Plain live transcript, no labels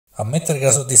Ammettere che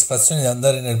la soddisfazione di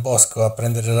andare nel bosco a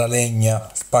prendere la legna,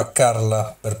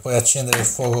 spaccarla per poi accendere il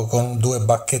fuoco con due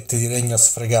bacchette di legno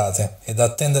sfregate ed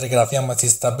attendere che la fiamma si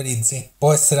stabilizzi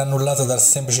può essere annullata dal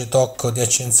semplice tocco di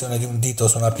accensione di un dito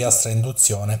su una piastra a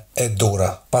induzione è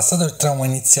dura. Passato il trauma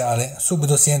iniziale,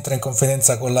 subito si entra in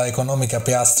confidenza con la economica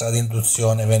piastra ad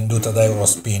induzione venduta da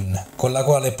Eurospin, con la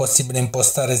quale è possibile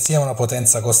impostare sia una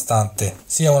potenza costante,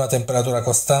 sia una temperatura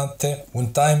costante,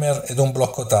 un timer ed un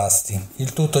blocco tasti.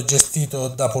 Il tutto gestito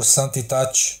da pulsanti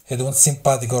touch ed un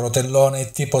simpatico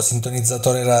rotellone tipo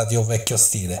sintonizzatore radio vecchio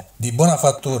stile. Di buona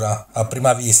fattura, a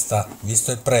prima vista,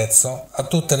 visto il prezzo, ha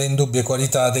tutte le indubbie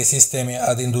qualità dei sistemi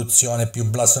ad induzione più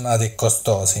blasonati e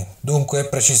costosi. Dunque,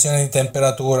 precisione di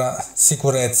temperatura,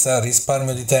 sicurezza,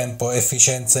 risparmio di tempo,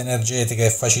 efficienza energetica e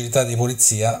facilità di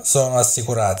pulizia sono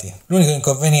assicurati. L'unico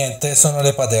inconveniente sono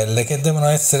le padelle che devono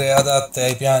essere adatte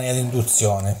ai piani ad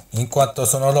induzione, in quanto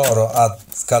sono loro a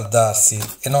scaldarsi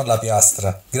e non la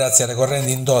piastra, grazie alle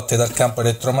correnti indotte dal campo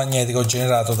elettromagnetico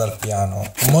generato dal piano.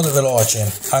 Un modo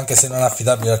veloce, anche se non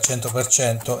affidabile al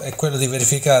 100%, è quello di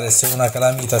verificare se una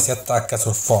calamita si attacca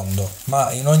sul fondo,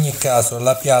 ma in ogni caso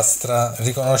la piastra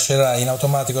riconoscerà in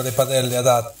automatico le padelle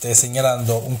adatte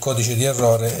segnalando un codice di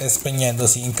errore e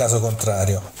spegnendosi in caso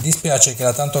contrario. Dispiace che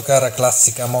la tanto cara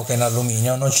classica Moka in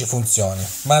alluminio non ci funzioni,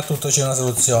 ma a tutto c'è una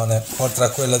soluzione, oltre a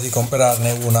quella di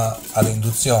comprarne una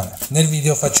all'induzione. Nel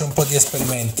video faccio un po' di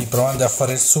esperimenti provando a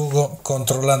fare il sugo,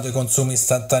 controllando i consumi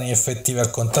istantanei effettivi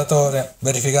al contatore,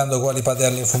 verificando quali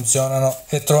padelle funzionano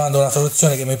e trovando una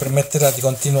soluzione che mi permetterà di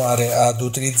continuare ad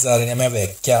utilizzare la mia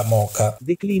vecchia Moka.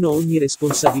 Declino ogni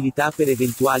responsabilità per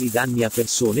eventuali danni a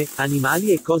persone,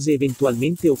 animali e cose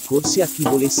eventualmente occorse a chi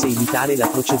volesse imitare la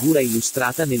procedura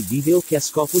illustrata nel video che ha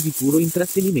scopo di puro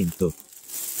intrattenimento.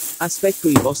 Aspetto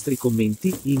i vostri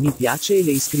commenti, il mi piace e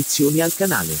le iscrizioni al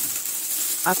canale.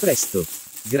 A presto!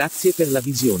 Grazie per la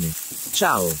visione.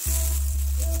 Ciao!